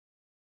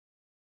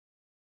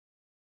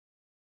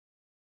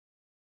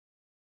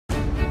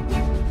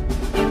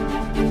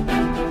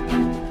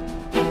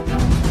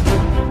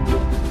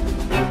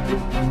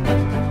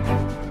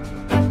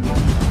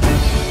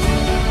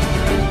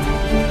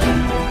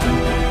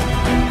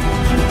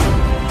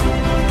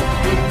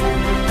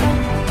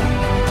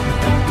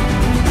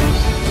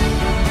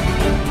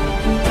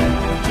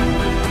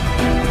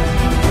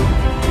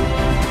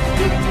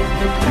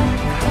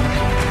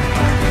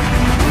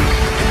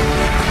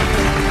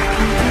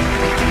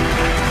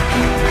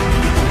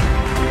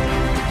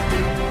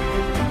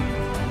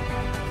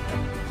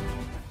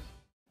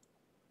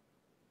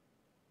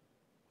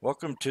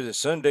welcome to the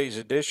Sunday's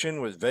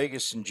edition with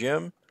Vegas and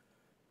Jim,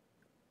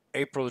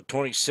 April the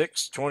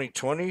 26th,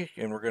 2020,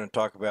 and we're going to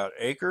talk about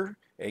AKER,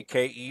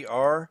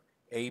 AKER,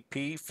 AP,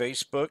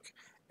 Facebook,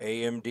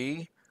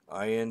 AMD,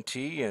 INT,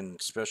 and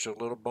special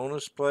little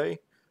bonus play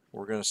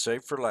we're going to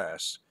save for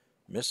last.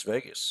 Miss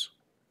Vegas.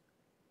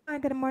 Hi,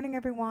 good morning,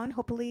 everyone.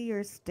 Hopefully,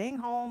 you're staying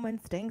home and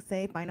staying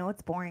safe. I know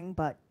it's boring,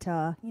 but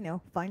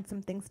find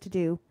some things to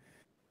do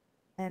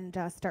and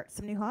start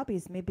some new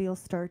hobbies. Maybe you'll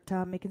start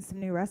making some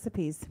new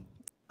recipes.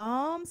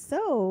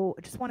 So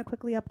I just want to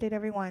quickly update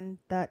everyone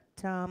that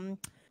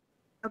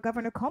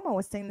Governor Como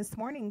was saying this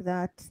morning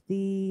that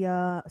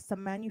the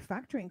some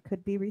manufacturing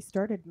could be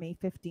restarted May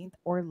 15th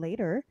or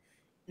later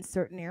in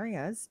certain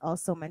areas.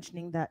 Also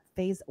mentioning that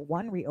phase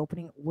one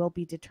reopening will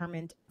be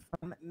determined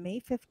from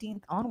May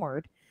 15th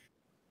onward,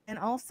 and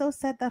also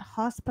said that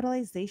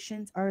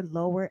hospitalizations are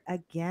lower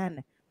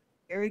again.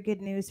 Very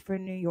good news for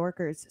New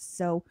Yorkers.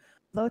 So,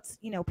 lots,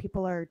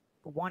 people are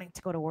wanting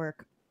to go to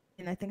work,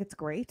 and I think it's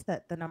great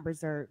that the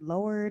numbers are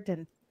lowered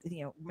and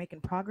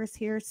making progress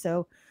here.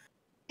 So,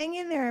 hang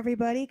in there,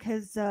 everybody,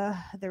 because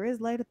there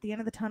is light at the end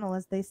of the tunnel,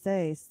 as they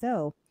say.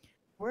 So,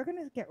 we're going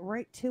to get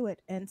right to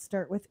it and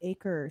start with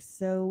AKER.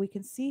 So, we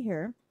can see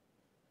here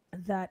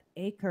that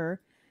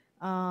AKER,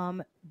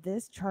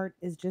 this chart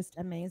is just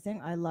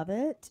amazing. I love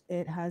it.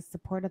 It has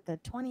support at the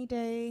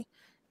 20-day.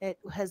 It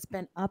has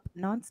been up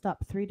nonstop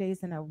 3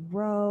 days in a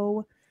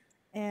row.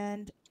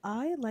 And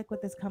I like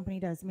what this company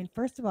does. I mean,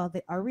 first of all,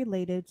 they are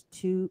related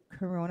to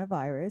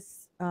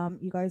coronavirus.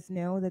 You guys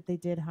know that they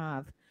did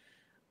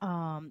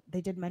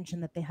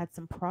mention that they had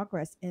some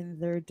progress in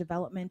their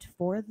development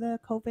for the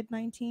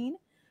COVID-19.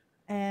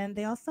 And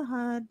they also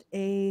had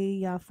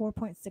a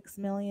 4.6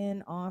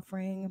 million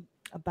offering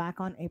back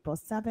on April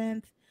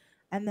 7th.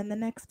 And then the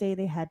next day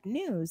they had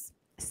news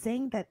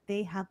saying that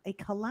they have a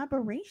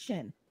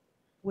collaboration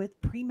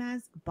with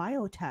Primaz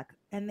Biotech,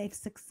 and they've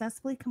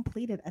successfully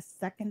completed a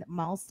second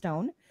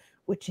milestone,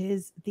 which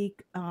is the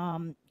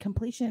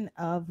completion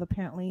of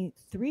apparently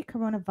 3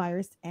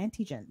 coronavirus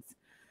antigens.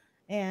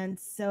 And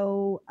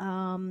so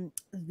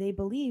they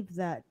believe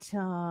that,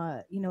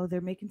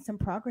 they're making some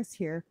progress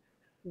here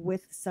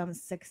with some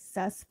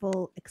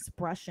successful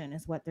expression,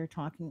 is what they're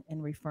talking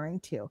and referring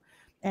to,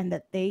 and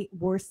that they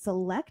were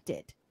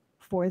selected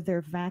for their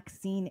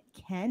vaccine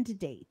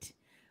candidate.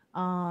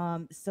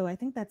 So I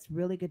think that's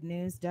really good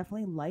news.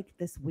 Definitely like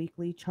this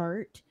weekly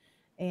chart.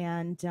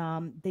 And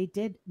they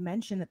did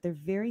mention that they're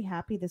very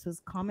happy. This was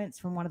comments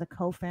from one of the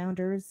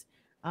co-founders,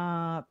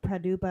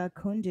 Praduba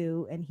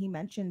Kundu, and he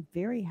mentioned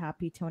very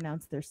happy to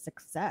announce their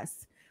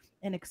success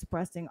in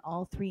expressing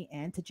all 3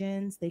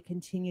 antigens. They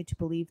continue to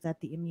believe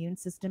that the immune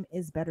system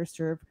is better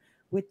served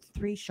with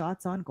 3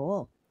 shots on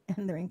goal,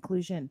 and their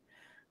inclusion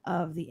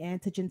of the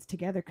antigens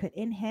together could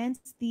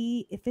enhance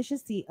the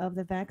efficacy of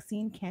the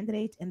vaccine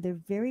candidate, and they're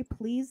very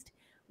pleased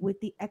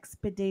with the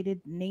expedited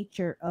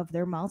nature of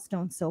their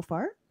milestone so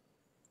far,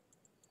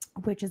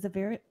 which is a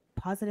very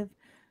positive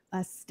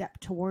step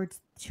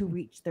towards to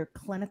reach their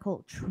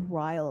clinical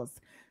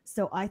trials.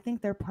 So I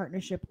think their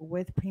partnership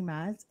with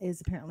Primaz is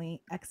apparently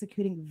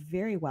executing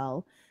very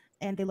well,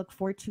 and they look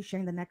forward to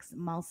sharing the next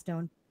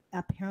milestone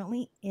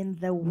apparently in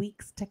the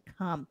weeks to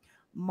come.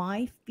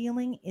 My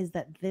feeling is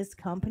that this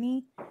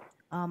company,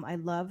 I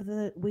love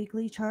the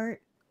weekly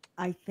chart.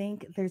 I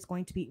think there's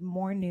going to be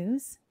more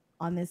news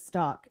on this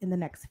stock in the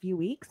next few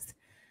weeks.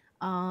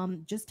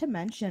 Just to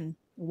mention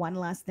one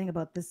last thing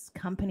about this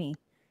company,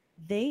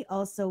 they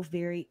also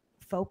very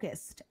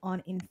focused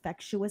on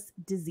infectious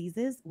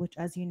diseases, which,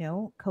 as you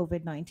know,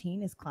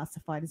 COVID-19 is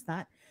classified as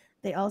that.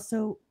 They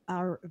also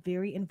are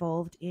very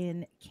involved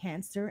in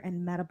cancer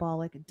and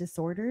metabolic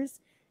disorders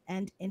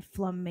and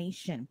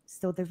inflammation.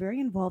 So they're very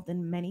involved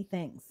in many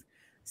things.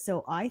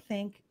 So I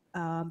think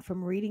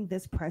from reading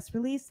this press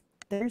release,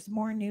 there's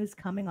more news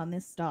coming on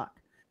this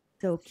stock.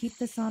 So keep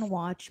this on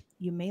watch.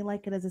 You may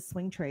like it as a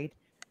swing trade.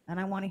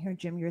 And I want to hear,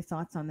 Jim, your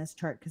thoughts on this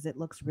chart because it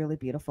looks really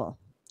beautiful.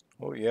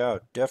 Oh, yeah,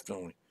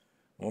 definitely.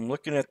 Well, I'm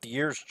looking at the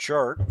year's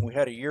chart. We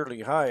had a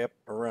yearly high up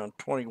around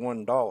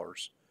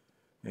 $21.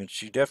 And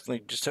she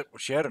definitely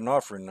she had an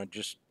offering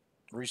just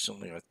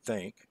recently, I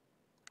think.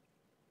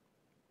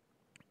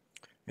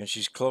 And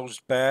she's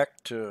closed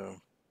back to,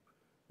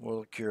 well,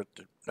 look here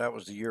that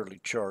was the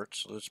yearly chart.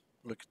 So let's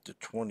look at the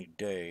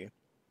 20-day.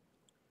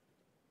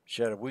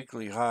 She had a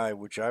weekly high,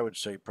 which I would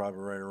say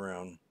probably right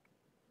around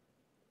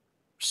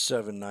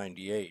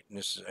 798, and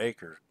this is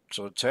AKER.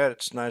 So it's had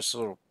its nice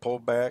little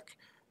pullback,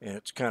 and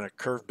it's kind of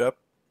curved up.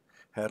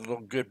 Had a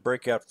little good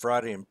breakout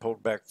Friday and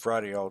pulled back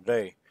Friday all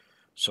day.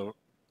 So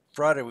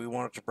Friday we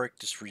wanted to break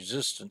this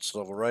resistance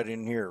level right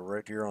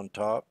here on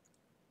top.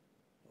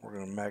 We're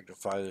going to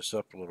magnify this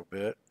up a little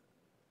bit.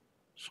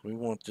 So we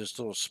want this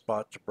little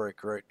spot to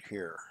break right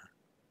here.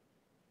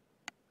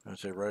 I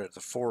say right at the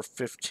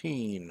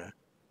 415. There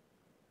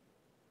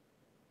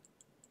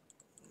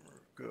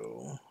we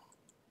go.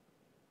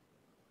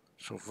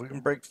 So if we can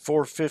break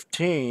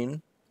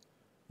 415,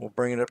 we'll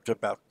bring it up to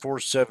about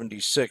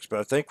 476. But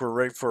I think we're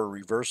ready for a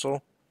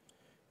reversal.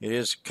 It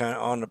is kind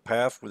of on the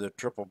path with a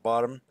triple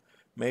bottom.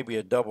 maybe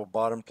a double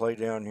bottom play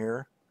down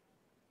here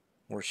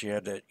where she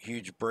had that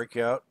huge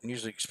breakout.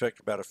 Usually expect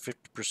about a 50%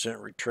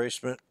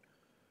 retracement.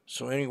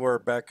 So anywhere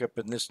back up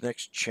in this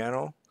next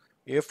channel,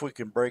 if we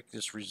can break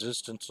this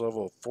resistance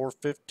level of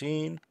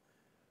 415,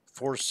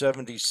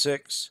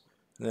 476,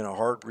 and then a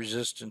hard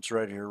resistance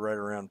right here, right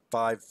around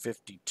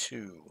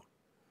 552.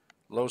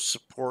 Low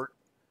support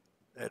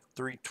at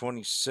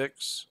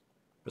 326,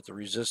 but the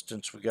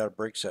resistance we got to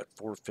break's at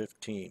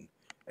 415.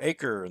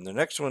 AKER, and the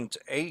next one's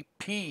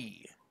AP.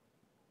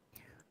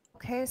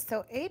 Okay,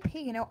 so AP,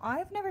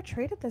 I've never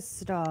traded this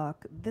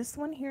stock. This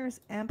one here is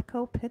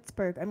Ampco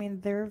Pittsburgh. I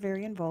mean, they're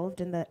very involved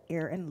in the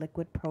air and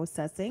liquid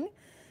processing,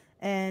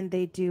 and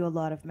they do a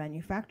lot of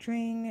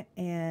manufacturing,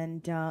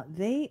 and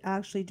they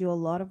actually do a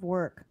lot of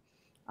work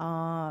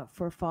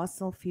for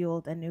fossil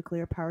fueled and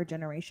nuclear power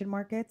generation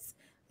markets.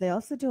 They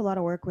also do a lot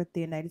of work with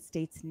the United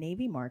States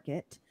Navy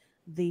market,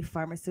 the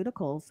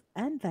pharmaceuticals,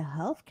 and the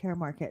healthcare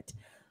market.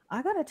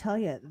 I gotta tell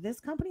you,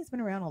 this company's been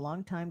around a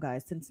long time,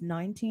 guys. Since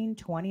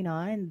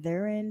 1929,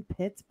 they're in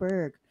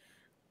Pittsburgh,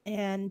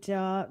 and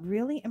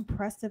really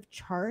impressive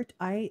chart.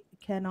 I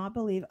cannot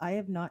believe I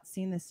have not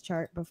seen this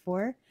chart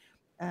before.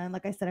 And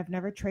like I said, I've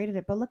never traded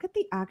it, but look at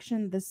the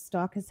action this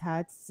stock has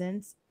had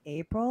since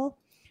April.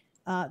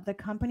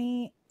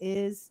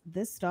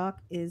 This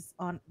stock is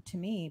on, to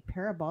me,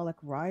 parabolic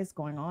rise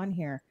going on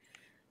here.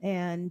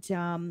 And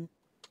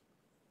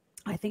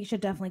I think you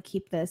should definitely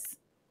keep this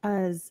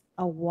as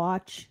a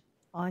watch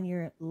on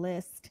your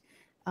list.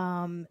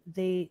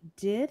 They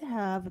did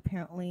have,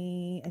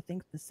 apparently, I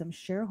think, some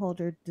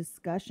shareholder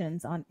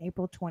discussions on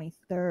April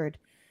 23rd.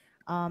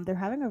 They're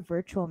having a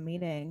virtual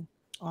meeting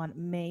on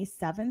May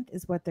 7th,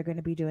 is what they're going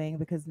to be doing,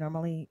 because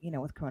normally,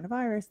 with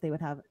coronavirus, they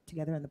would have it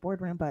together in the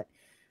boardroom, but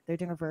they're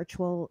doing a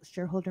virtual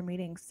shareholder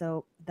meeting.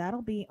 So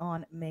that'll be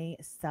on May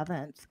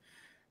 7th.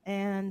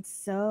 And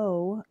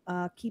so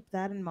keep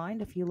that in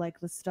mind if you like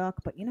the stock.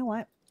 But you know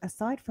what?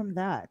 Aside from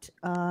that,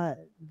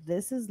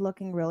 this is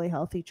looking really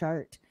healthy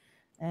chart.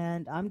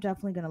 And I'm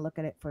definitely going to look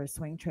at it for a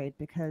swing trade,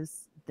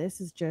 because this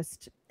is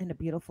just in a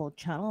beautiful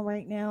channel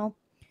right now.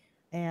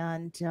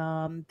 And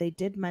they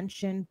did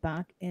mention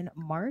back in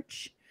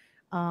March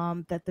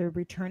that they're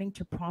returning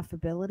to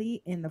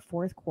profitability in the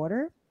fourth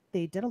quarter.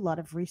 They did a lot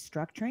of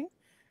restructuring,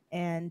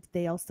 and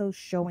they also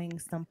showing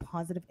some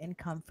positive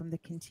income from the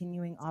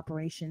continuing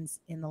operations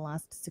in the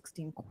last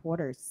 16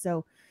 quarters.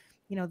 So,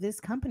 this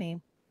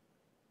company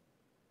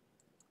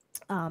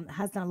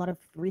has done a lot of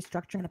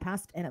restructuring in the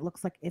past, and it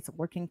looks like it's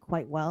working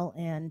quite well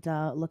and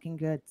looking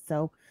good.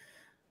 So,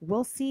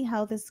 we'll see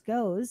how this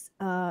goes.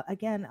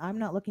 Again, I'm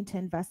not looking to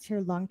invest here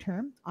long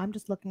term. I'm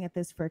just looking at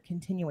this for a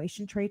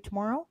continuation trade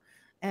tomorrow,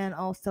 and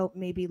also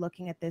maybe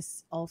looking at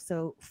this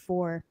also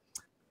for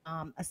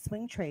a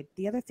swing trade.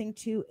 The other thing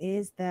too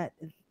is that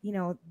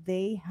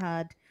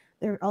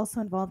they're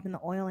also involved in the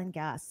oil and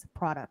gas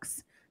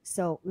products.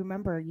 So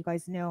remember, you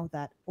guys know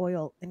that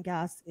oil and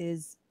gas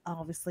is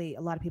obviously,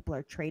 a lot of people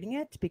are trading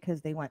it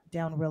because they went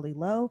down really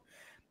low,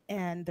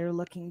 and they're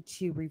looking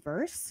to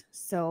reverse.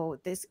 So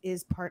this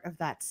is part of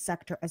that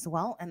sector as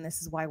well, and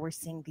this is why we're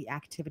seeing the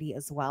activity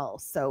as well.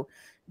 So,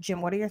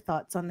 Jim, what are your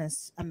thoughts on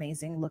this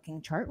amazing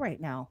looking chart right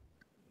now?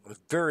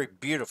 Very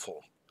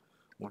beautiful.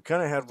 We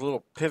kind of have a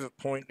little pivot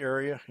point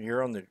area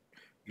here on the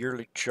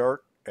yearly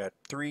chart at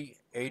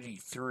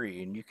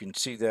 383, and you can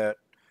see that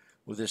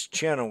with this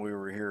channel we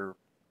were here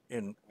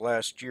in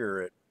last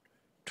year at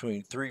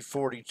between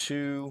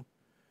 342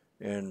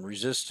 and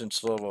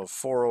resistance level of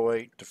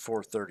 408 to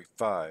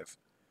 435.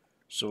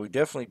 So we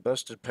definitely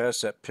busted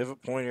past that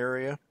pivot point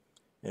area,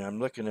 and I'm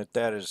looking at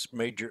that as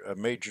a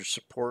major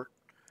support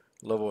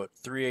level at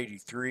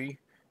 383.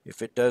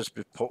 If it does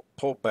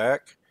pull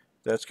back,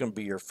 that's going to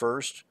be your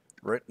first.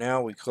 Right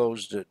now we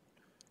closed at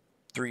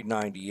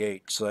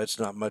 398, so that's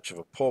not much of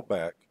a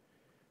pullback,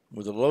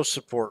 with a low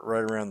support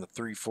right around the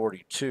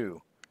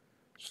 342.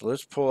 So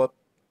let's pull up,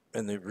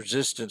 and the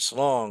resistance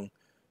long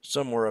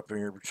somewhere up in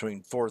here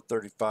between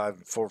 435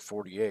 and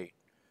 448.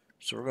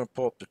 So we're going to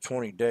pull up the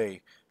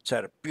 20-day. It's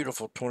had a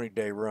beautiful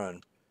 20-day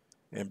run,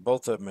 and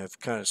both of them have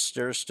kind of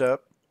stair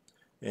step,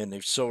 and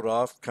they've sold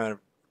off, kind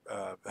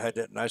of had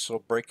that nice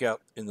little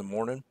breakout in the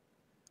morning.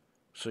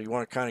 So you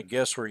want to kind of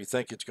guess where you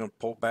think it's going to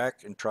pull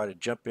back and try to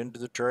jump into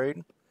the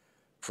trade.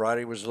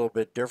 Friday was a little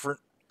bit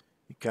different.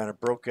 He kind of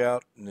broke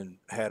out and then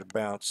had a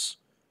bounce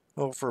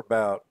for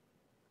about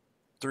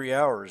 3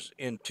 hours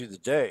into the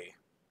day,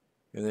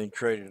 and then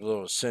created a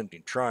little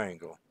ascending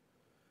triangle.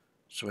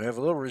 So we have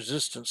a little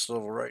resistance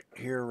level right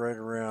here, right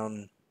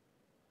around,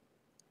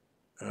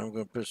 and I'm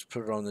going to just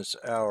put it on this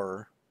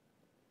hour,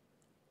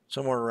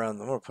 somewhere around,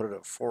 I'm going to put it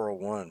at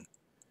 401,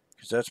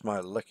 because that's my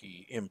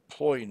lucky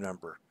employee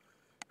number,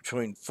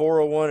 between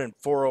 401 and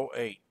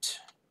 408.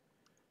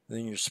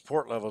 Then your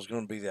support level is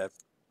going to be that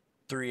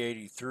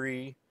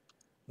 383,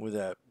 with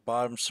that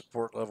bottom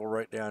support level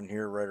right down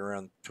here, right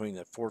around between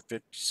that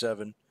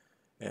 457,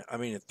 the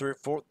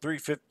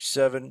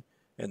 357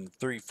 and the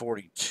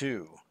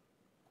 342.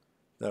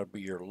 That'll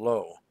be your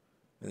low.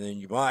 And then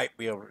you might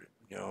be able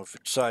to, if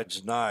it decides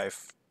to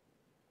knife,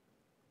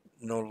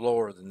 no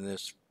lower than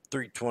this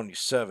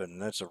 327.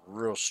 That's a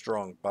real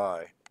strong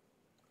buy.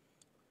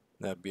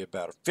 That'd be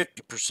about a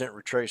 50%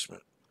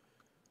 retracement.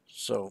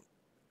 So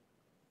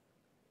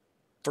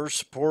first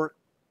support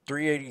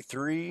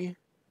 383.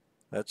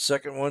 That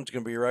second one's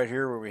going to be right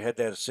here where we had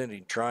that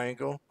ascending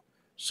triangle,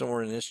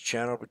 somewhere in this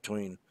channel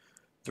between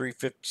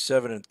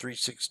 357 and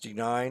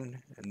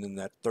 369, and then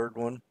that third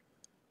one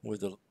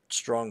with a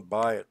strong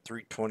buy at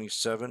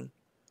 327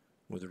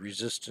 with a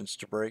resistance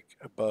to break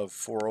above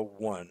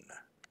 401.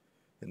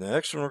 And the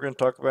next one we're going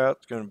to talk about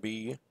is going to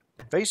be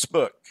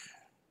Facebook.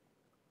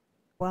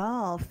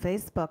 Well,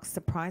 Facebook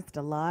surprised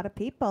a lot of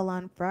people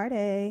on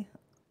Friday.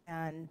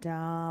 And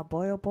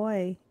boy, oh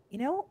boy,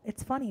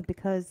 it's funny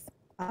because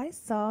I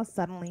saw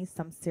suddenly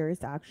some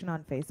serious action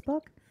on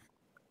Facebook.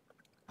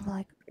 I'm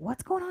like,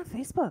 what's going on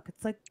Facebook?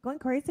 It's like going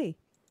crazy.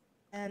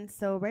 And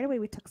so right away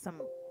we took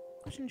some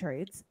option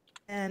trades.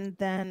 And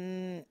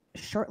then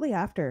shortly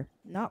after,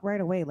 not right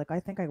away, like I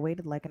think I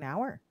waited like an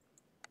hour,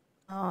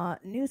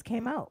 news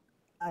came out.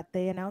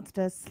 They announced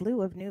a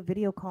slew of new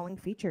video calling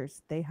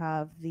features. They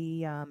have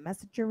the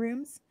messenger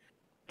rooms,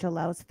 which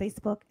allows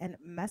Facebook and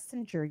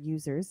Messenger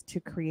users to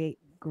create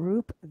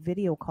group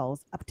video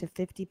calls up to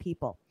 50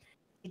 people.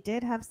 They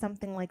did have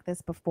something like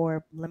this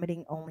before,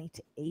 limiting only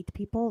to 8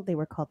 people. They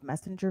were called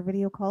Messenger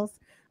video calls.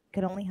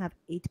 Could only have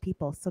 8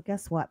 people. So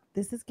guess what?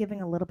 This is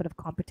giving a little bit of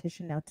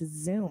competition now to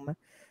Zoom.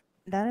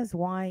 That is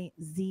why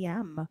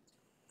ZM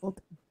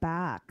pulled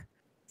back.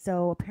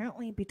 So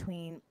apparently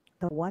between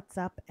the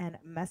WhatsApp and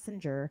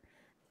Messenger,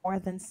 more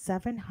than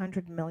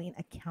 700 million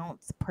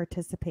accounts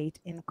participate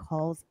in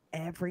calls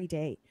every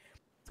day.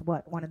 It's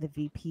what one of the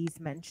VPs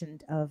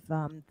mentioned of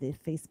the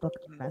Facebook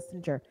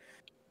Messenger.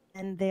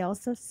 And they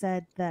also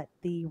said that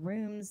the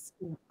rooms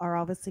are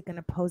obviously going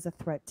to pose a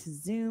threat to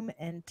Zoom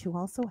and to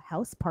also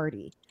House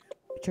Party,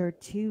 which are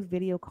two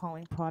video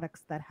calling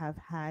products that have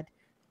had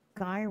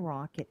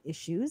skyrocket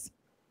issues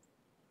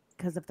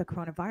because of the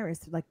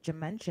coronavirus. Like Jim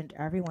mentioned,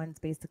 everyone's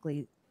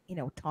basically,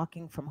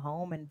 talking from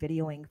home and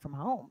videoing from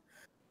home.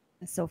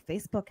 And so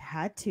Facebook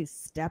had to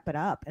step it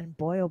up. And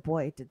boy, oh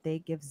boy, did they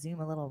give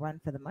Zoom a little run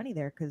for the money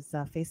there because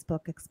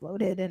Facebook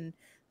exploded and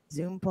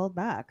Zoom pulled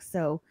back.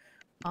 So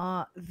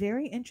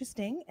very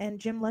interesting. And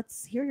Jim,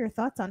 let's hear your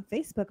thoughts on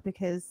Facebook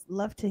because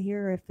love to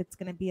hear if it's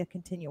going to be a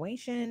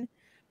continuation.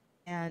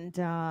 And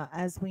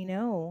as we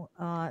know,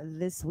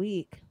 this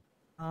week,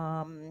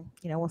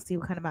 we'll see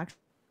what kind of action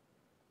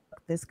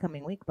this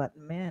coming week. But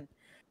man,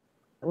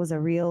 it was a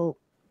real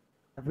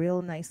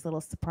nice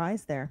little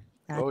surprise there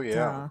at Oh,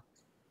 yeah.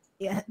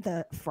 yeah,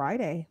 the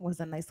Friday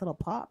was a nice little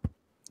pop.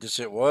 Yes,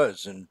 it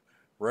was. And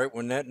right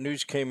when that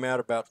news came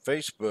out about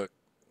Facebook,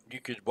 you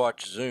could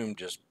watch Zoom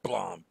just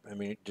blom. I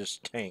mean, it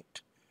just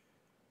tanked.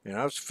 And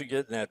I was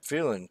getting that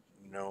feeling,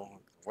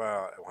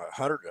 wow,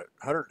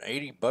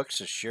 180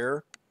 bucks a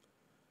share.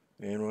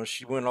 And when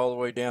she went all the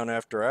way down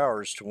after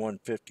hours to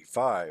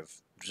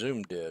 155,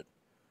 Zoom did.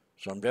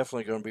 So I'm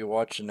definitely going to be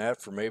watching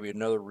that for maybe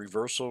another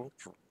reversal,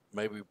 for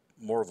maybe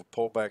more of a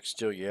pullback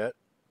still yet.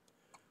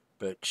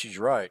 But she's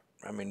right.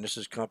 I mean, this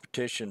is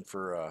competition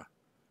for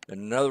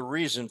another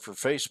reason for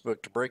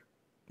Facebook to break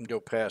and go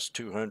past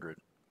 200.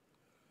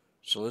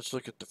 So let's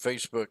look at the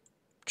Facebook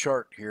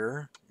chart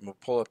here. We'll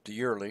pull up the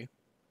yearly.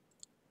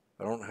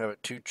 I don't have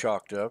it too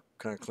chalked up.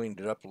 Kind of cleaned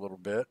it up a little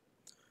bit.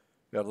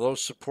 Got low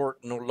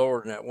support no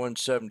lower than that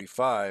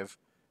 175,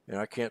 and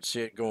I can't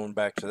see it going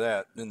back to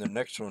that. Then the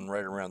next one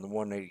right around the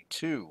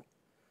 182.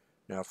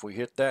 Now if we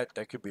hit that,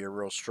 that could be a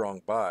real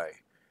strong buy.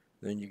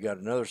 Then you got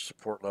another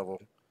support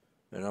level,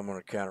 and I'm going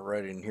to count it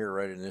right in here,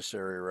 right in this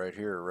area right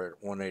here, right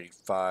at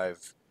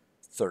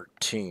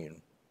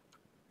 185.13.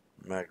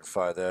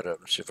 Magnify that up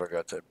and see if I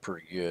got that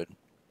pretty good.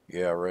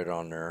 Yeah, right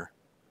on there.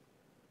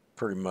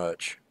 Pretty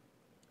much.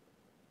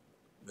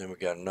 Then we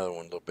got another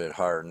one a little bit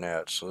higher than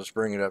that. So let's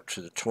bring it up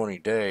to the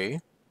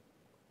 20-day.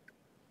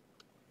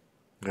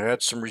 It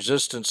had some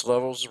resistance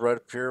levels right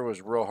up here.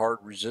 Was real hard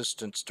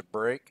resistance to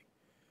break.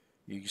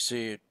 You can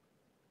see it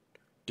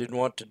didn't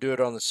want to do it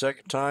on the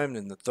second time.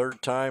 Then the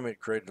third time it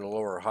created a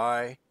lower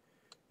high,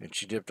 and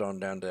she dipped on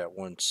down to that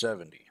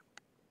 170.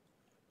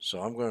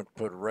 So I'm going to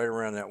put it right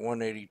around that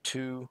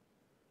 182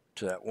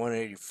 to that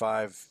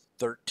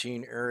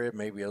 185.13 area,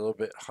 maybe a little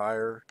bit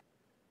higher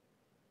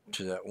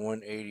to that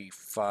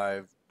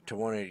 185 to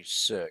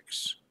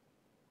 186.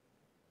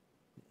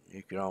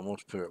 You can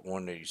almost put it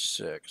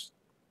 186.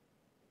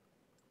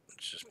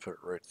 Let's just put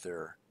it right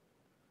there,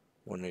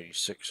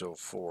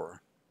 186.04.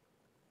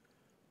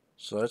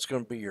 So that's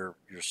going to be your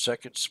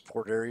second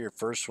support area. Your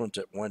first one's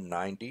at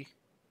 190,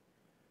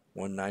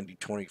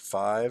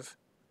 190.25.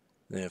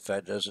 Then if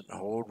that doesn't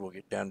hold, we'll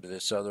get down to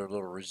this other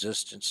little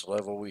resistance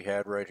level we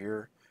had right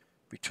here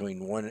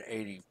between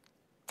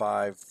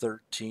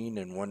 185.13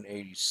 and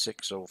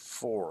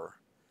 186.04.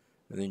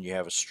 And then you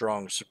have a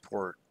strong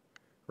support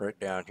right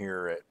down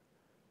here at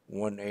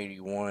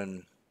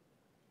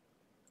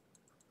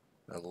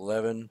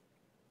 181.11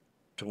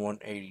 to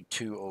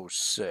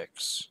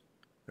 182.06.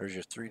 There's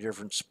your three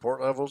different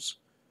support levels.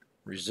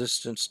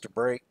 Resistance to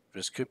break.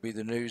 This could be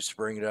the news to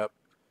bring it up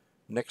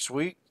next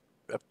week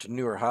up to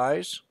newer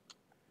highs.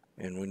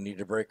 and we need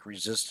to break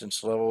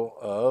resistance level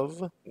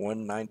of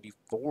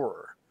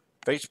 194.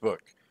 Facebook.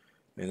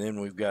 And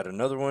then we've got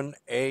another one,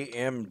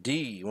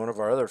 AMD, one of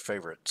our other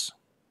favorites.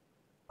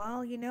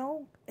 Well,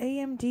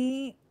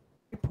 AMD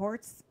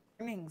reports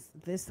earnings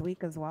this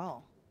week as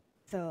well.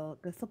 So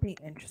this will be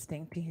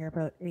interesting to hear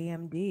about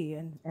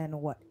AMD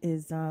and what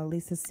is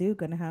Lisa Sue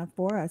going to have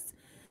for us.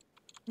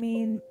 I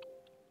mean,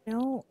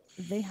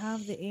 they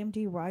have the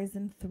AMD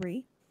Ryzen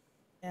 3,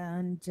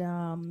 and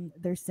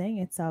they're saying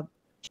it's a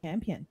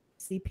champion,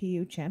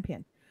 CPU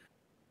champion.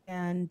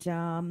 And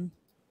I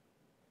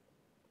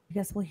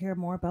guess we'll hear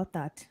more about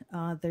that.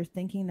 They're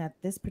thinking that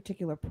this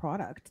particular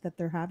product that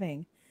they're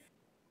having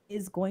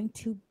is going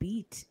to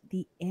beat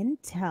the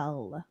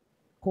Intel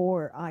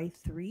Core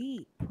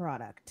i3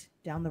 product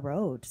down the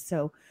road.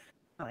 So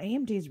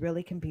AMD is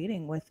really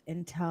competing with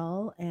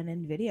Intel and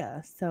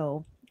Nvidia.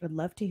 So I'd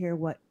love to hear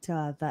what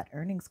that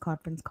earnings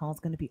conference call is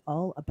going to be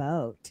all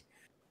about.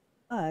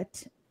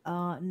 But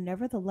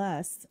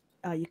nevertheless,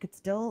 you could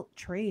still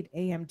trade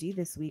AMD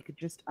this week,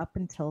 just up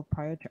until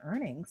prior to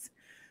earnings.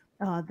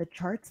 The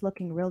chart's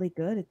looking really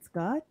good. It's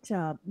got,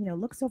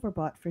 looks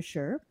overbought for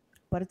sure,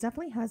 but it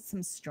definitely has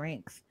some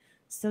strength.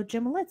 So,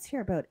 Jim, let's hear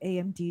about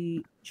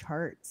AMD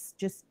charts.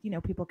 Just,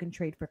 people can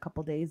trade for a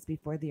couple days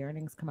before the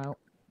earnings come out.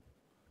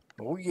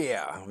 Oh,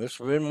 yeah, this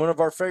has been one of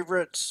our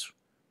favorites.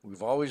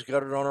 We've always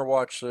got it on our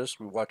watch list.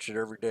 We watch it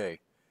every day.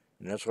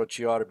 And that's what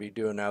you ought to be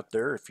doing out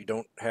there. If you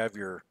don't have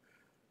your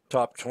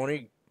top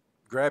 20,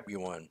 grab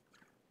you one.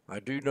 I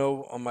do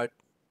know on my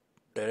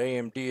that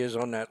AMD is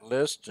on that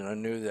list, and I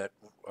knew that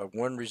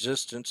one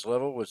resistance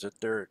level was at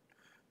there at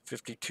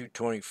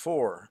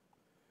 52.24,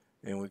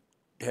 and we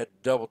had to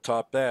double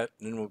top that,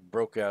 and then we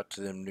broke out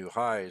to them new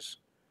highs,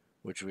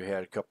 which we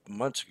had a couple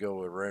months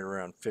ago, right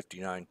around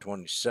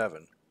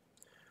 59.27.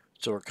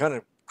 So we're kind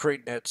of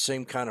creating that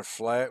same kind of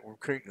flag. We're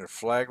creating a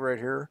flag right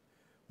here,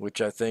 which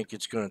I think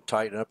it's going to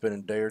tighten up in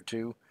a day or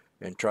two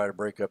and try to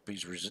break up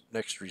these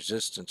next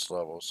resistance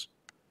levels.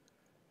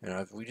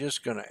 And we're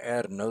just going to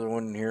add another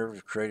one here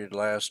we created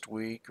last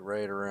week,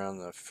 right around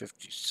the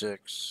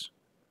 56,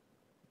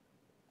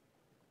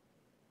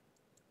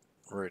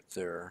 right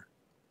there.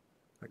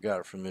 I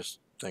got it from this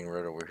thing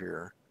right over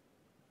here.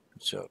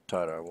 See how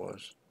tight I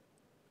was.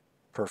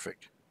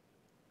 Perfect.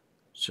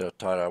 See how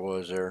tight I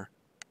was there?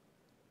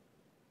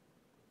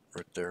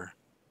 Right there.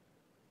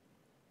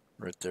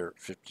 Right there at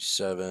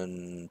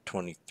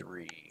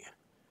 57.23.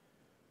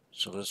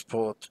 So let's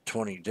pull up the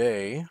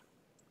 20-day.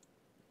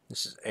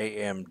 This is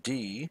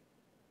AMD.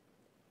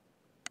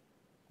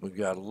 We've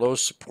got low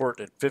support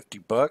at 50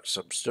 bucks.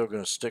 I'm still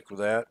going to stick with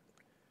that.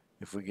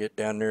 If we get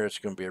down there, it's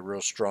going to be a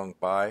real strong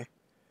buy.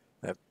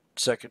 That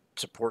second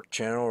support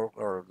channel,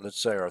 or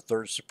let's say our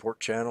third support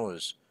channel,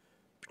 is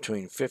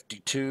between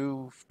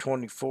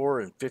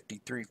 52.24 and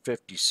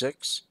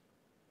 53.56.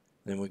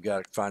 Then we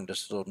got to find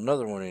us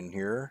another one in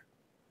here,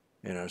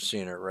 and I'm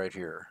seeing it right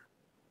here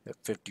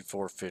at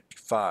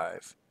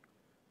 54.55.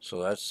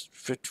 So that's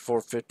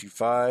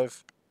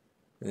 54.55,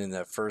 and then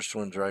that first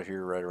one's right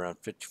here, right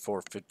around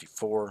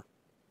 54.54,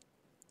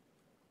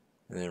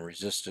 and then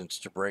resistance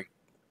to break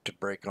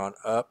on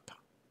up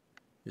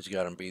is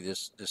got to be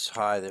this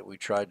high that we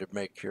tried to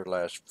make here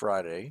last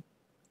Friday,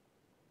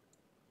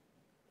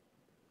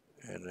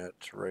 and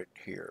that's right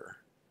here.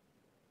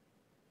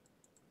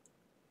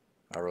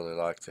 I really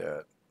like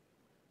that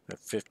at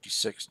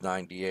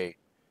 56.98,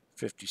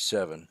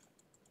 57.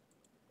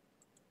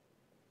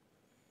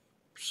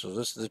 So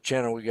this is the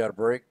channel we got to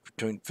break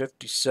between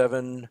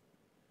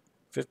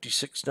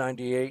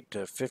 56.98 to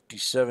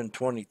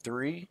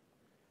 57.23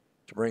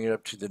 to bring it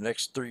up to the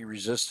next three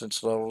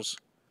resistance levels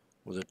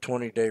with a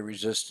 20-day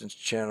resistance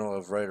channel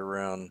of right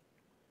around,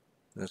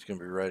 that's going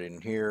to be right in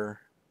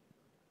here,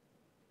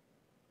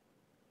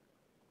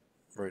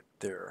 right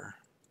there.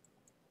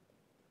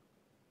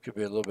 Could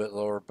be a little bit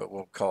lower, but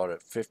we'll call it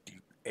at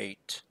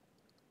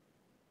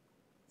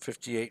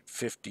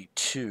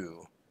 58.52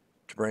 to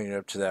bring it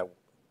up to that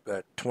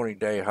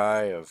 20-day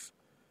high of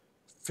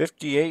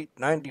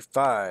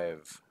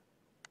 58.95.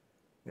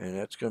 And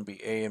that's going to be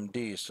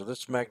AMD. So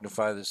let's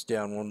magnify this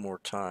down one more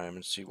time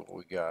and see what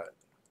we got.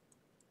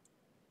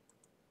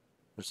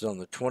 This is on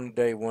the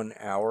 20-day 1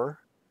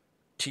 hour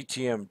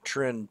TTM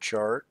trend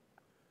chart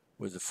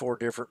with the 4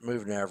 different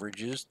moving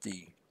averages,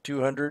 the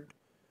 200,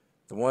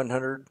 the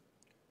 100,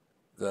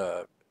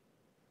 the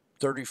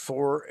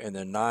 34, and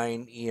the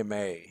 9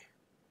 EMA.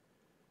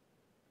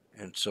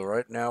 And so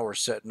right now we're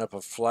setting up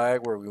a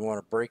flag where we want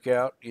to break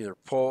out, either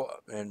pull,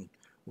 and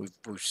we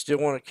still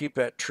want to keep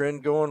that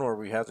trend going where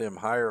we have them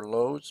higher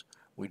lows.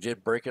 We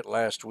did break it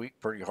last week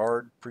pretty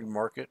hard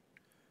pre-market,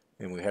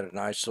 and we had a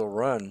nice little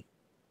run,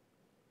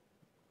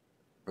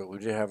 but we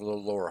did have a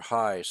little lower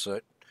high, so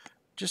that,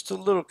 just a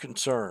little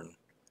concern.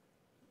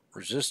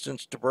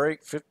 Resistance to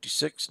break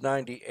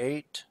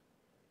 56.98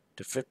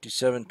 to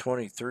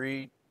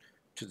 57.23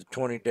 to the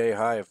 20-day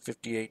high of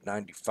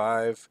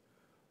 58.95,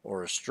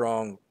 or a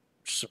strong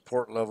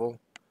support level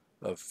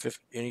of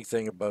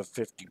anything above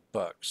 50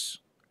 bucks.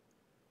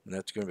 And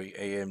that's going to be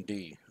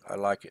AMD. I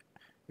like it.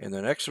 And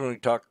the next one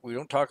we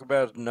don't talk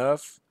about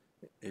enough.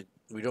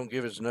 We don't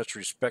give as much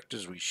respect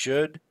as we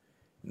should,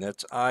 and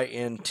that's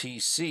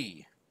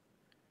INTC.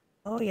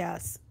 Oh,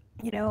 yes.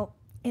 You know,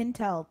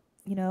 Intel,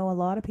 a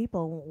lot of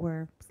people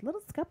were a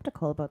little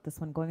skeptical about this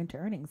one going into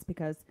earnings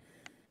because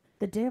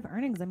the day of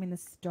earnings, I mean, the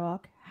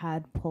stock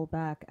had pulled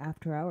back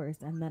after hours.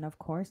 And then, of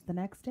course, the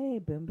next day,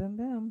 boom, boom,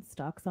 boom,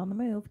 stocks on the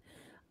move.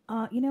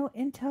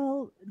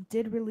 Intel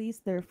did release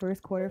their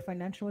first quarter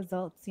financial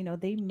results.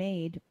 They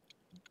made,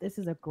 this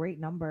is a great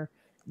number,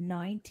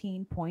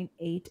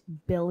 $19.8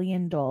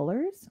 billion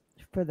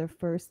for the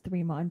first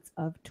 3 months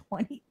of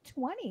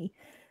 2020.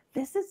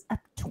 This is a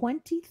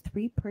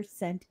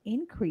 23%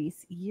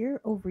 increase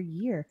year over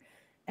year.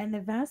 And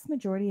the vast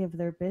majority of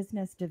their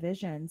business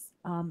divisions,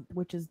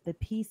 which is the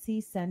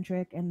PC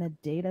centric and the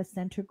data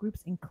center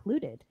groups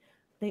included,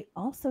 they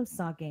also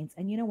saw gains.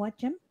 And you know what,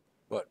 Jim?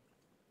 But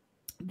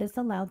This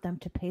allowed them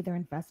to pay their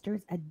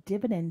investors a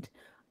dividend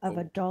of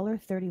oh,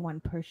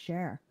 $1.31 per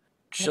share,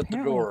 and shut the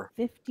apparently door.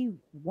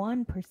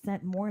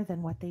 51% more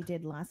than what they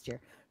did last year.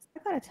 So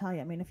I gotta tell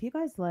you, I mean, if you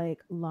guys like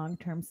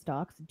long-term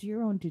stocks, do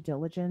your own due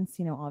diligence.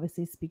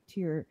 Obviously speak to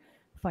your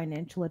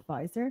financial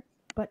advisor.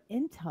 But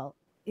Intel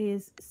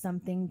is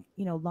something,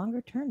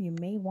 longer term you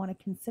may want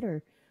to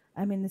consider.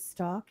 I mean, the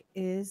stock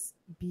is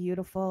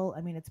beautiful.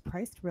 I mean, it's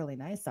priced really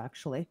nice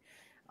actually,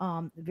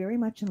 very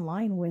much in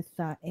line with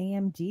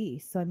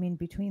AMD. So I mean,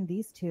 between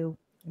these two,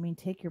 I mean,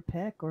 take your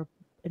pick or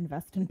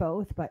invest in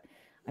both. But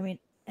I mean,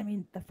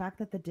 the fact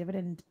that the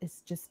dividend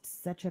is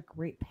just such a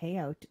great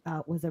payout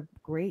was a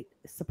great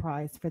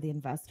surprise for the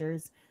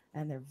investors,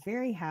 and they're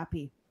very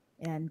happy.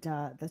 And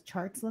the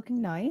chart's looking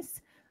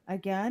nice.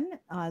 Again,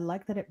 I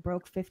like that it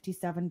broke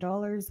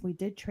 $57. We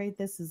did trade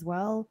this as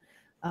well.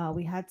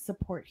 We had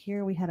support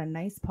here. We had a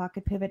nice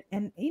pocket pivot,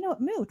 and it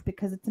moved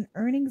because it's an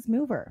earnings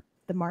mover.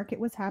 The market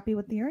was happy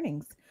with the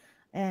earnings,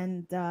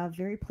 and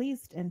very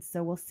pleased. And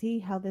so we'll see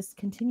how this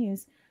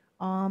continues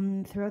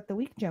throughout the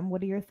week. Jim,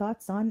 what are your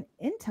thoughts on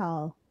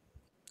Intel?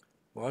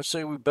 Well, I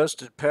say we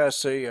busted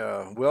past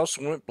a. We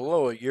also went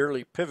below a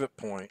yearly pivot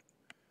point,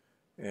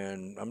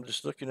 and I'm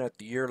just looking at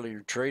the yearly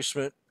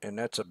retracement, and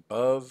that's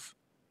above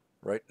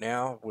right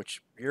now,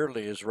 which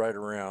yearly is right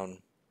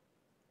around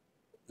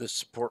this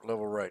support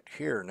level right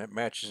here, and that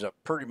matches up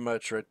pretty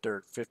much right there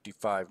at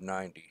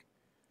 55.90.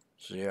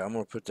 So yeah, I'm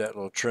gonna put that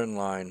little trend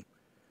line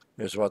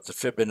is what the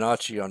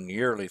Fibonacci on the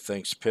yearly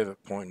thinks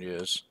pivot point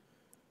is,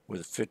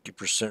 with a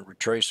 50%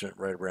 retracement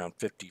right around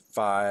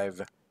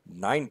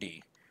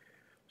 55.90.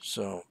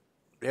 So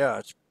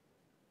yeah,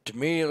 to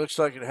me it looks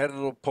like it had a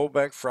little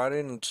pullback Friday,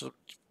 and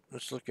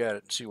let's look at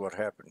it and see what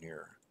happened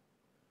here.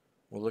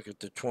 We'll look at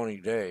the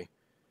 20-day.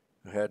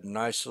 It had a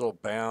nice little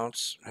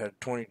bounce, had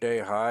a 20-day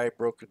high,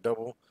 broke a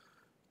double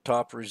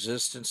top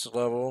resistance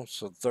level.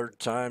 So the third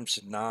time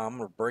said, nah, I'm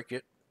gonna break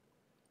it.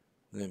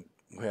 And then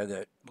we had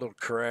that little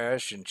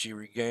crash, and she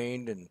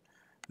regained, and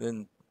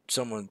then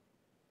someone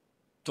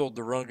pulled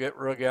the rug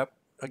up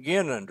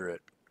again under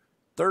it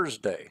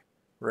Thursday,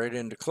 right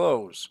into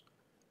close.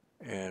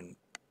 And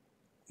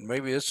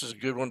maybe this is a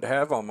good one to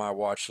have on my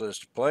watch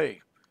list to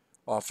play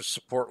off of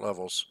support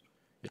levels.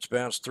 It's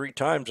bounced 3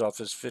 times off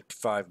this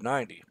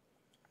 55.90.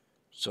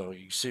 So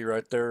you see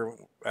right there,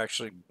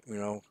 actually, we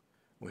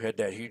had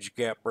that huge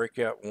gap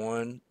breakout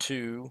 1,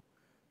 2,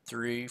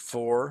 3,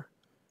 4,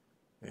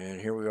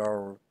 and here we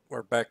are.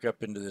 We're back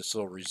up into this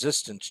little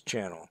resistance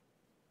channel.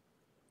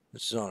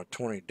 This is on a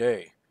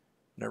 20-day.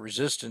 That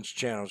resistance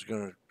channel is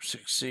going to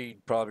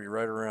succeed probably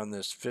right around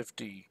this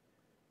 50,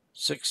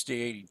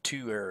 60,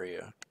 82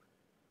 area.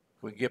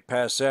 If we get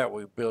past that,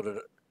 we build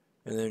it,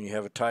 and then you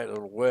have a tight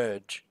little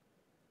wedge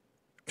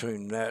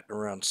between that and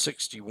around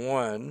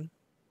 61,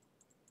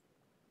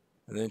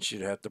 and then she'd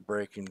have to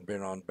break and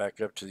bring on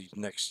back up to these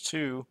next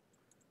two,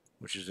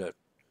 which is at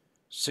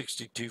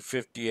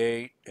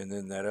 62.58, and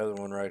then that other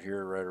one right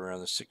here, right around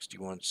the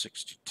 61,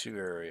 62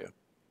 area.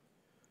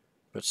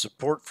 But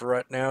support for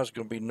right now is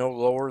going to be no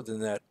lower than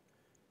that,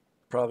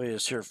 probably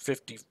is here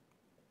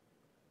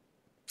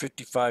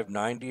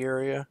 55.90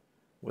 area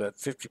with that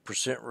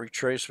 50%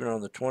 retracement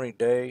on the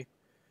 20-day,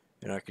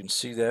 and I can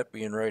see that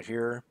being right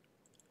here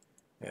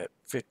at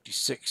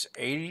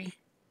 56.80,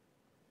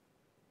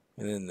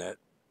 and then that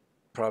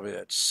probably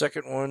that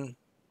second one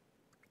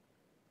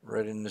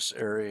right in this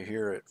area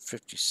here at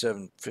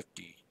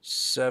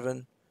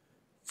 57.57.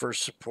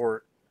 First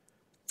support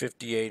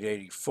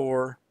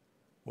 58.84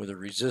 with a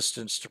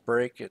resistance to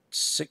break at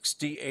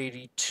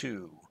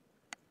 60.82.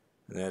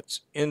 And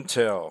that's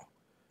Intel.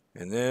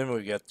 And then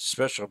we got the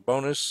special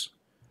bonus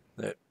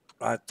that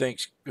I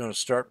think's going to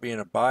start being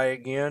a buy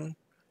again.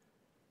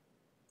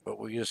 But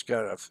we just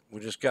gotta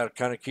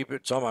kind of keep it.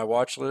 It's on my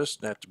watch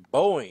list, and that's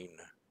Boeing.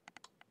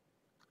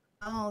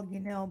 Oh,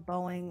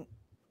 Boeing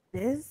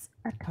is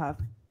a tough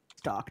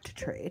stock to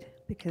trade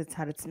because it's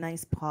had its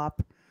nice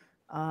pop.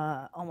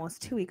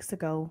 Almost 2 weeks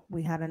ago,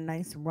 we had a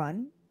nice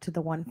run to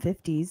the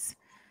 150s,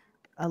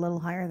 a little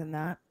higher than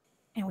that.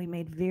 And we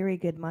made very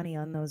good money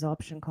on those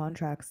option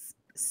contracts.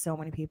 So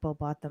many people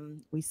bought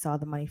them. We saw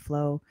the money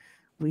flow.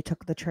 We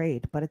took the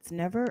trade, but it's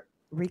never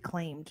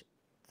reclaimed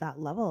that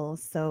level.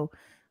 So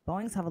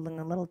Boeing's having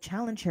a little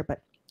challenge here.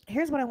 But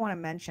here's what I want to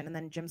mention, and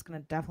then Jim's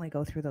going to definitely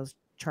go through those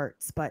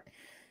charts. But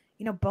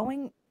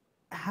Boeing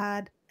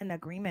had an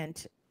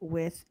agreement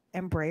with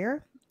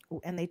Embraer,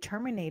 and they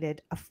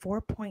terminated a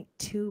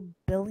 $4.2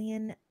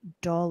 billion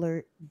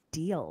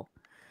deal.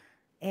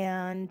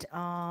 And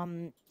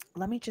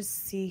let me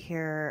just see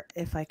here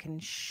if I can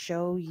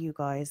show you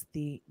guys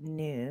the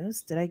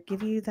news. Did I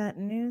give you that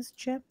news,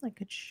 Jim? I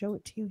could show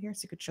it to you here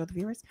so you could show the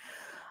viewers.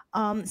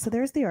 So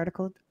there's the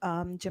article.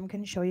 Jim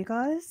can show you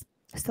guys.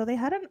 So they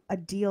had a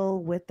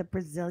deal with the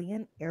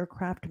Brazilian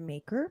aircraft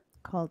maker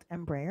called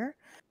Embraer,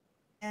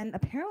 and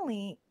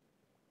apparently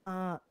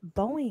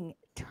Boeing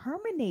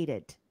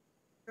terminated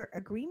their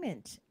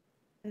agreement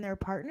and their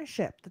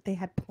partnership that they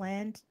had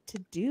planned to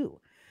do.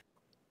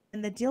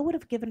 And the deal would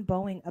have given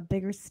Boeing a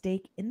bigger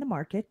stake in the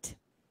market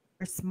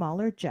for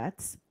smaller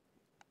jets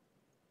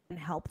and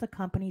help the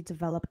company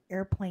develop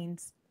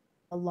airplanes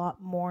a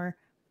lot more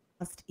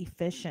cost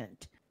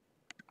efficient.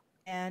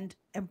 And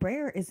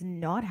Embraer is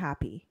not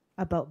happy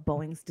about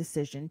Boeing's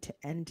decision to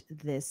end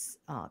this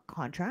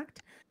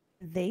contract.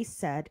 They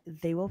said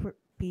they will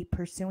be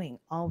pursuing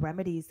all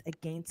remedies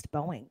against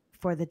Boeing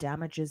for the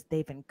damages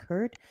they've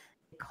incurred.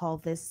 They call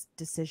this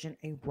decision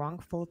a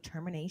wrongful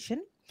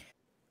termination.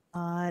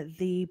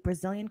 The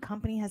Brazilian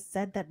company has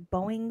said that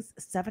Boeing's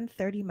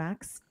 730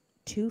 MAX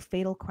 2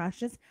 fatal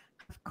crashes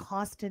have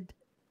costed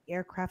the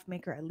aircraft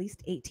maker at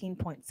least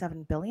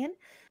 18.7 billion.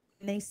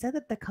 And they said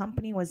that the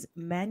company was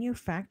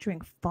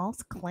manufacturing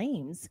false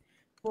claims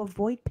to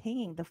avoid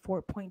paying the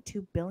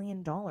 $4.2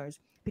 billion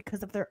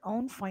because of their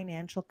own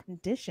financial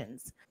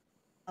conditions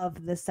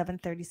of the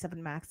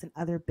 737 MAX and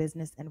other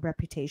business and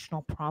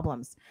reputational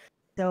problems.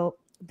 So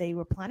they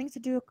were planning to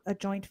do a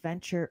joint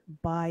venture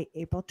by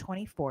April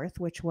 24th,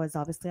 which was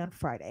obviously on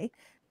Friday.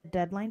 The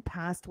deadline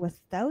passed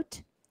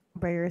without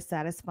Embraer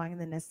satisfying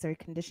the necessary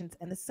conditions,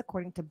 and this is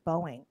according to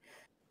Boeing.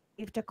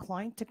 They've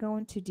declined to go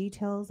into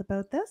details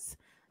about this,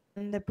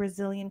 and the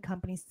Brazilian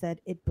company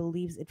said it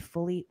believes it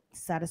fully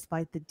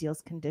satisfied the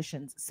deal's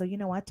conditions. So you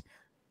know what?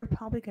 They're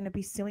probably going to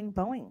be suing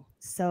Boeing.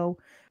 So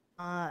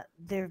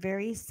they're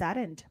very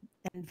saddened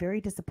and very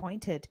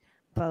disappointed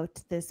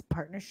about this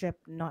partnership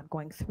not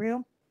going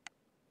through.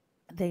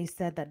 They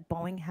said that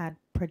Boeing had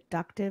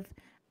productive,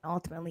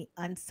 ultimately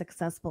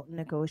unsuccessful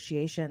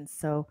negotiations.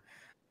 So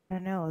I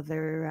don't know,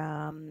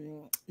 they're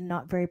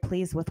not very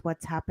pleased with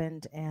what's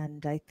happened,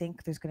 and I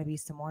think there's going to be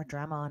some more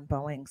drama on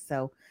Boeing.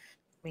 So,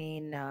 I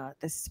mean,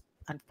 this is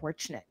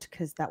unfortunate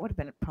because that would have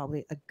been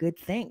probably a good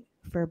thing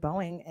for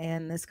Boeing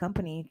and this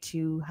company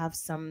to have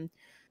some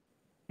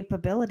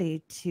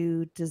capability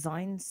to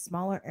design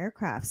smaller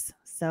aircrafts.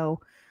 So,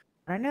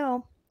 I don't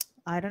know.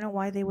 I don't know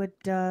why they would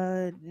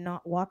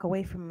not walk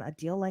away from a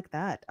deal like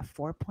that. A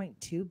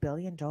 $4.2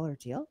 billion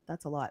deal?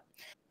 That's a lot.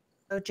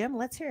 So, Jim,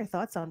 let's hear your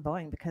thoughts on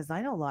Boeing because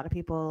I know a lot of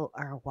people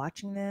are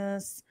watching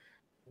this,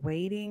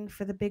 waiting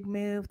for the big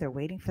move. They're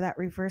waiting for that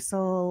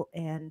reversal,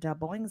 and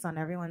Boeing's on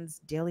everyone's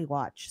daily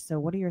watch. So,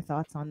 what are your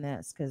thoughts on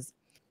this? Because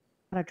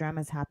a lot of drama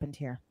has happened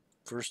here.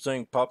 First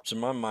thing pops in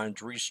my mind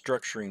is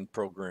restructuring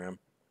program.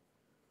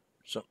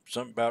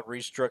 Something about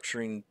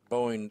restructuring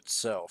Boeing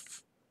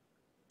itself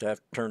to have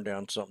to turn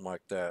down something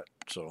like that.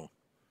 So,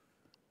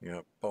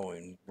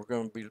 Boeing. We're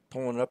going to be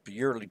pulling up a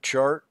yearly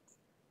chart,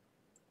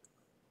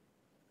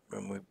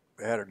 and we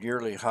had a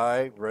yearly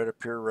high right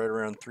up here, right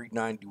around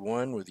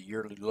 391, with a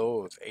yearly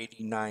low of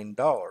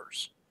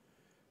 $89.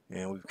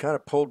 And we've kind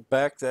of pulled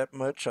back that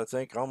much, I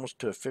think, almost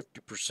to a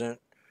 50%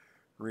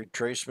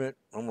 retracement.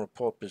 I'm going to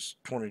pull up this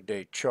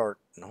 20-day chart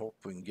and hope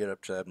we can get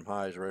up to that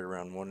highs right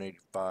around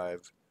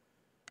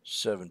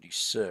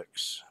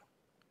 185.76.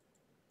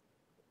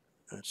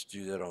 Let's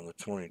do that on the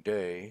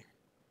 20-day.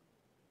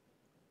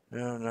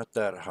 No, not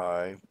that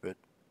high, but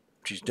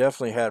she's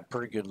definitely had a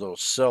pretty good little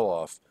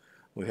sell-off.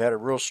 We had a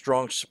real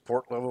strong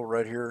support level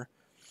right here,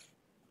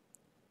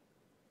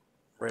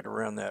 right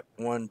around that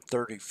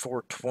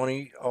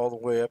 134.20 all the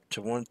way up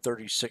to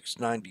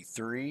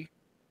 136.93.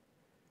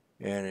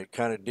 And it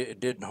kind of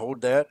didn't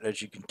hold that,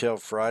 as you can tell,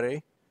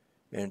 Friday.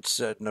 And it's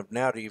setting up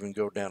now to even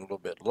go down a little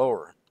bit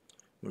lower.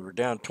 We were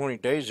down 20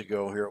 days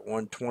ago here at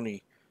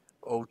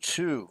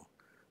 120.02.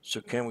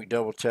 So can we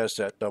double test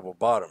that double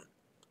bottom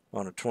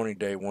on a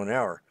 20-day 1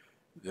 hour?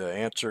 The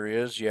answer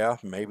is yeah,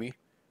 maybe.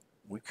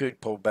 We could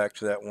pull back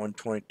to that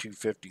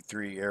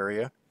 122.53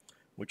 area,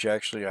 which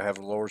actually I have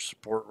a lower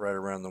support right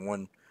around the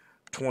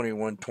 120,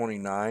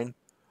 129.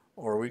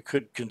 Or we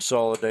could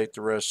consolidate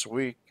the rest of the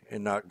week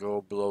and not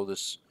go below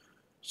this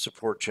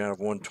support channel of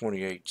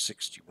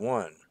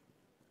 128.61.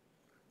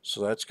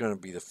 So that's going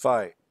to be the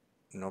fight.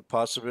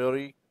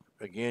 Possibility,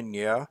 again,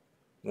 yeah,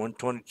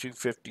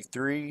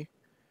 122.53.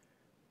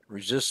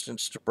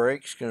 Resistance to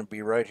break is going to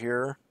be right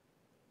here.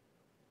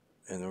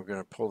 And we're going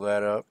to pull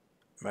that up,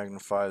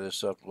 magnify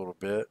this up a little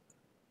bit.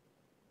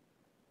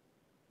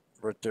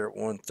 Right there at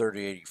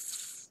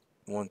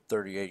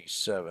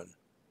 130.87.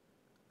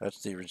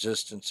 That's the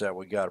resistance that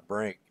we got to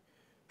bring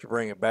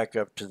it back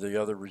up to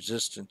the other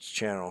resistance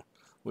channel,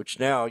 which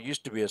now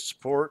used to be a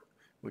support,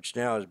 which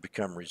now has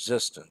become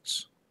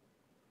resistance.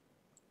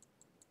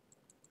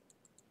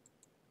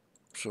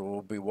 So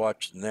we'll be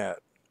watching that.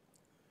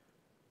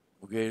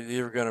 We're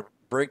either going to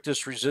break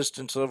this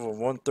resistance level of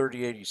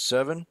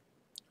 130.87,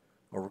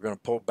 or we're going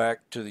to pull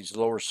back to these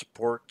lower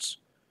supports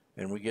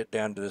and we get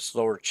down to this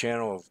lower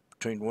channel of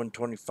between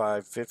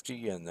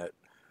 125.50 and that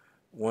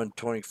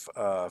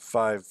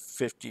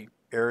 125.50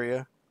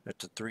 area.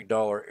 That's a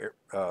 $3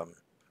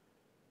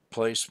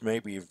 place,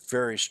 maybe a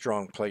very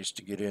strong place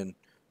to get in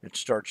and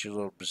start your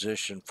little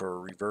position for a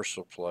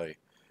reversal play.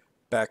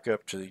 Back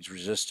up to these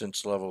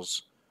resistance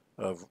levels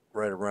of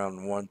right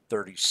around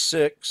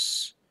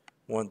 136,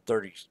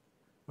 130,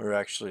 or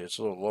actually it's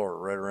a little lower,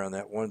 right around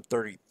that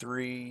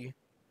 133,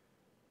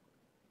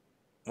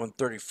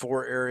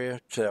 134 area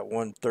to that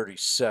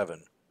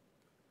 137.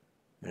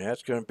 And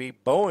that's going to be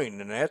Boeing,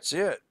 and that's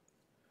it.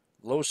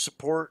 Low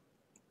support.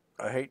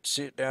 I hate to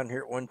see it down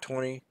here at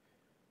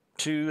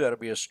 122. That'll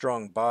be a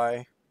strong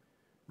buy.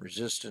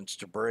 Resistance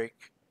to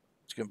break.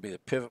 It's going to be the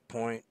pivot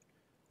point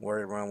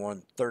right around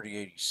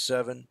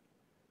 130.87.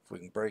 If we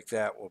can break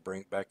that, we'll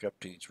bring it back up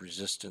to these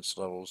resistance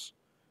levels.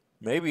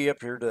 Maybe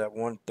up here to that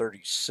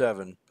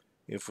 137.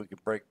 If we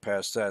could break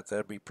past that,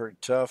 that'd be pretty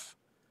tough.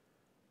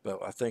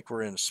 But I think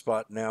we're in a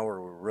spot now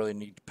where we really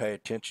need to pay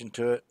attention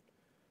to it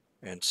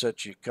and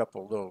set you a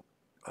couple little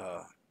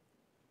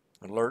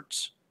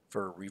alerts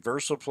for a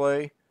reversal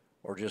play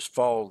or just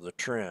follow the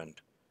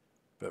trend.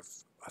 But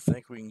I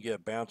think we can get a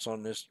bounce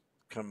on this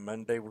come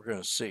Monday. We're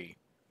going to see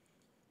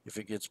if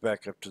it gets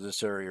back up to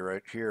this area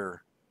right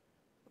here,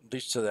 at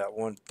least to that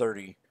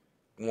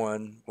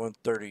 131,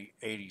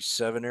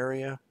 130.87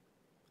 area.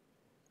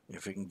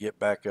 If we can get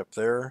back up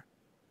there,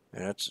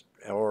 and it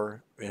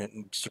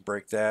needs to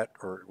break that,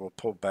 or it will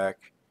pull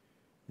back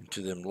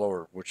into them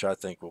lower, which I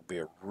think will be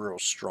a real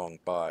strong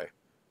buy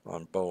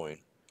on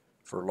Boeing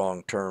for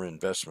long-term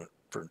investment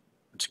for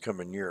this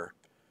coming year.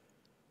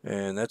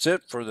 And that's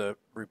it for the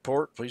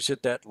report. Please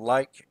hit that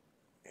like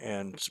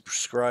and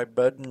subscribe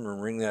button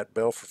and ring that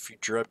bell for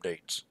future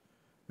updates.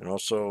 And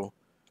also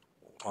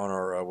on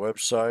our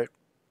website,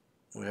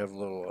 we have a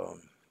little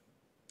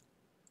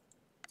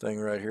thing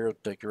right here.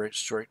 It'll take you right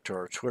straight to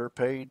our Twitter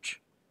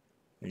page.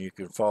 And you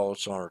can follow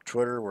us on our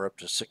Twitter. We're up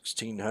to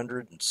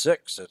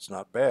 1,606. That's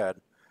not bad.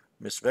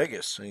 Miss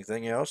Vegas,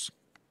 anything else?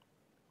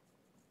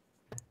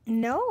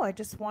 No, I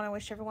just want to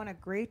wish everyone a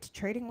great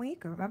trading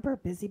week. Remember,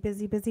 busy,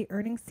 busy, busy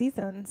earnings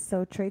season.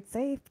 So trade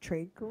safe,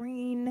 trade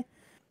green,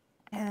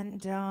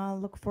 and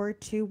look forward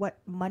to what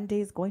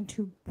Monday is going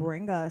to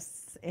bring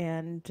us.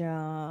 And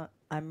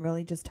I'm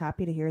really just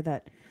happy to hear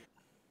that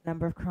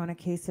number of corona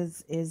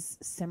cases is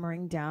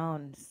simmering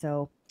down.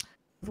 So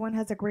everyone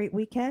has a great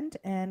weekend,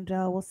 and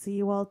we'll see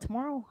you all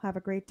tomorrow. Have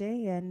a great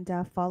day, and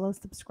follow,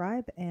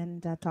 subscribe,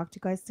 and talk to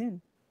you guys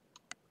soon.